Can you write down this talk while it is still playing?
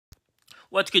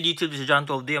What's good, YouTube? This is John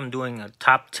 12D. I'm doing a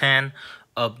top 10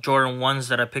 of Jordan 1s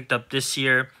that I picked up this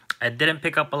year. I didn't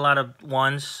pick up a lot of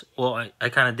ones. Well, I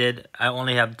kind of did. I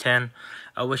only have 10.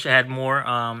 I wish I had more.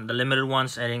 The limited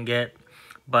ones I didn't get.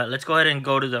 But let's go ahead and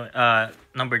go to the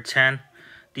number 10.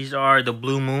 These are the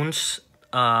Blue Moons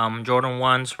Jordan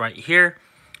 1s right here.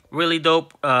 Really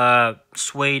dope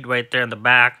suede right there in the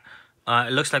back.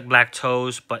 It looks like black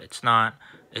toes, but it's not.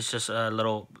 It's just a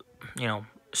little,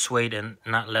 suede and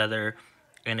not leather.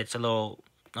 And it's a little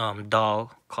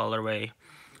dull colorway.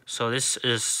 So this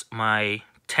is my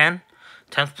 10th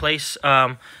place.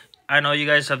 I know you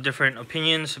guys have different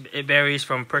opinions. It varies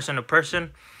from person to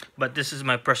person, but this is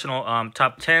my personal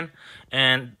top 10.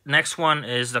 And next one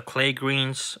is the clay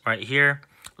greens right here.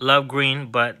 Love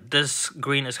green, but this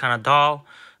green is kind of dull.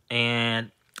 And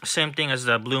same thing as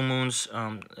the Blue Moons.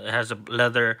 It has a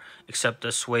leather except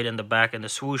the suede in the back and the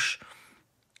swoosh.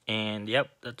 And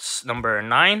yep, that's number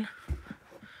 9.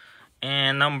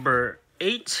 And number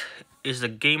 8 is the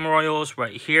Game Royals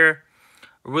right here.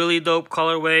 Really dope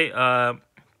colorway.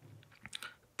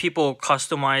 People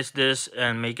customize this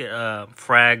and make it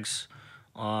frags.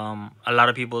 A lot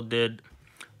of people did.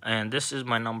 And this is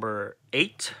my number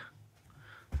 8.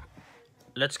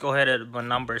 Let's go ahead at my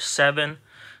number 7.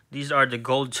 These are the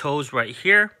gold toes right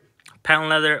here. Patent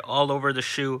leather all over the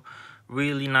shoe.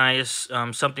 Really nice.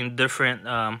 Something different.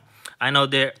 I know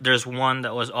there's one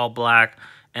that was all black.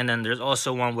 And then there's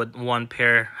also one with one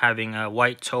pair having a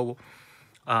white toe.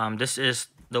 This is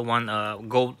the one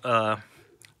gold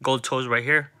toes right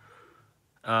here.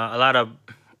 A lot of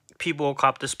people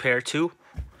cop this pair too.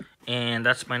 And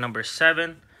that's my number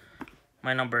 7.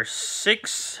 My number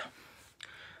 6.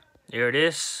 There it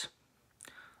is.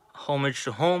 Homage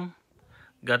to home.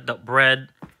 Got the bread.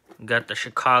 Got the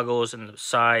Chicago's on the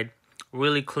side.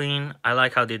 Really clean. I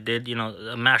like how they did,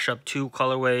 mash up 2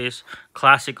 colorways,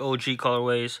 classic OG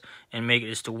colorways, and make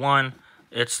it to one.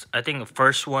 It's, I think, the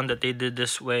first one that they did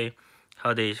this way,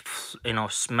 how they,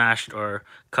 smashed or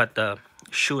cut the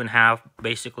shoe in half,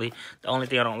 basically. The only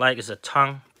thing I don't like is the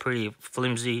tongue, pretty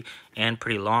flimsy and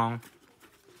pretty long.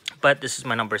 But this is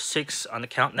my number 6 on the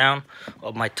countdown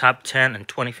of my top 10 in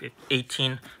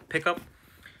 2018 pickup.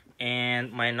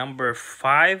 And my number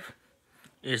 5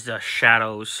 is the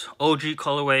Shadows OG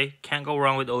colorway. Can't go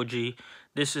wrong with OG.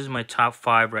 This is my top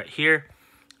 5 right here.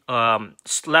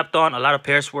 Slept on. A lot of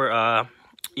pairs were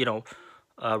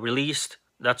released.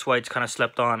 That's why it's kind of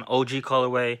slept on. OG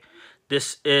colorway.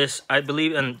 This is, I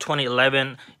believe, in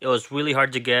 2011 it was really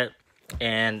hard to get,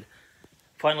 and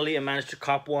finally I managed to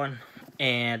cop one.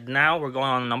 And now we're going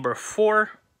on number 4.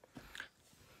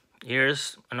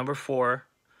 Here's number 4.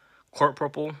 Court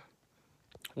purple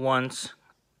ones.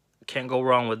 Can't go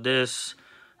wrong with this.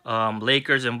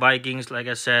 Lakers and Vikings, like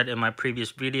I said in my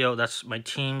previous video, that's my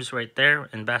teams right there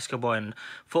in basketball and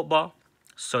football.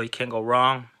 So you can't go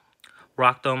wrong.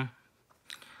 Rock them.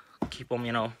 Keep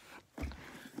them,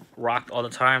 rocked all the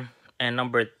time. And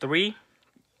number 3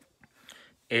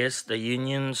 is the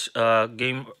Union's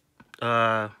game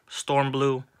Storm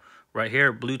Blue right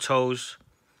here. Blue toes.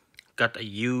 Got the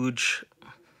huge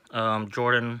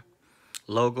Jordan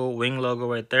logo, wing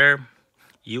logo right there.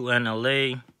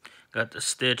 UNLA. Got the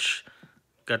stitch.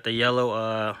 Got the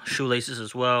yellow shoelaces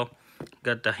as well.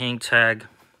 Got the hang tag.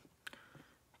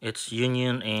 It's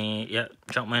Union and yeah,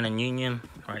 Jumpman and Union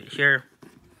right here.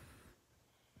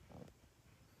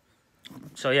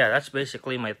 So yeah, that's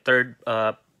basically my third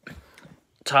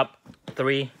top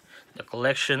 3, the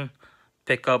collection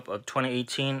pickup of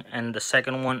 2018, and the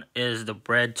second one is the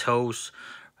bread toes.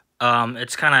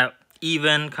 It's kind of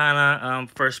even,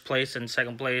 first place and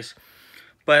second place,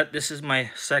 but this is my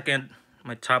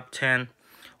top 10.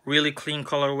 Really clean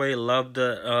colorway. Love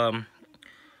the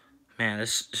man,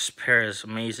 this pair is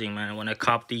amazing, man. When I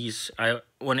copped these,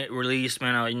 when it released,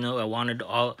 man, I wanted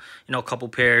all, a couple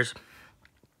pairs.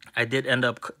 I did end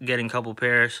up getting a couple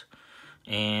pairs,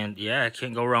 and yeah, I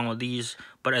can't go wrong with these.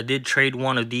 But I did trade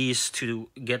one of these to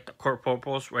get the court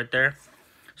purples right there,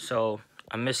 so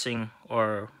I'm missing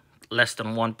or less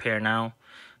than 1 pair now.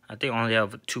 I think I only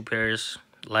have 2 pairs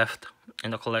left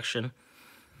in the collection.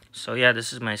 So yeah,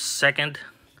 this is my second.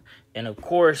 And of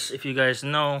course, if you guys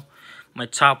know, my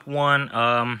top 1,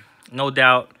 no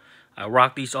doubt, I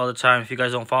rock these all the time. If you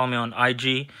guys don't follow me on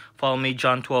IG, follow me,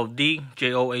 John12D,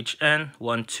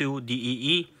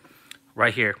 JOHN12DEE,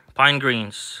 right here. Pine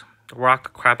greens. Rock the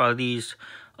crap out of these.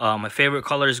 My favorite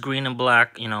color is green and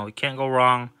black. You can't go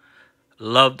wrong.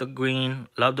 Love the green.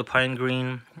 Love the pine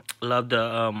green. Love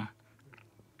the,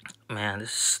 man,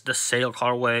 this the sail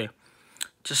colorway.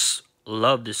 Just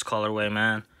love this colorway,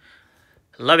 man.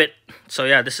 Love it. So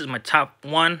yeah, this is my top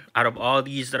 1 out of all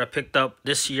these that I picked up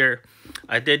this year.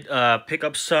 I did pick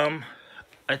up some,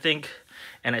 I think,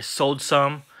 and I sold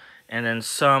some, and then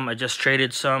some I just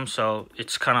traded some. So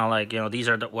it's kind of like, you know, these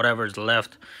are whatever's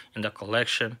left in the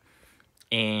collection,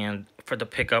 and for the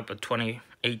pickup of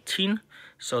 2018.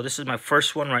 So this is my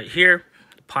first one right here,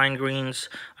 pine greens.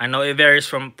 I know it varies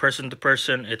from person to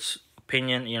person. It's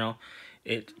opinion, you know.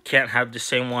 It can't have the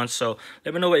same ones. So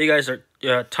let me know what you guys are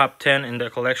top 10 in the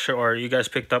collection, or you guys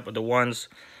picked up the ones.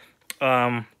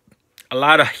 A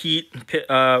lot of heat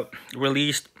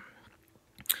released.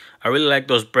 I really like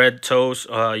those bread toast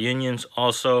unions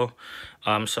also.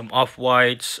 Some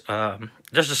off-whites.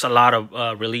 There's just a lot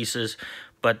of releases.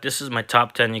 But this is my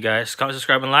top 10, you guys. Comment,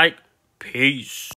 subscribe, and like. Peace.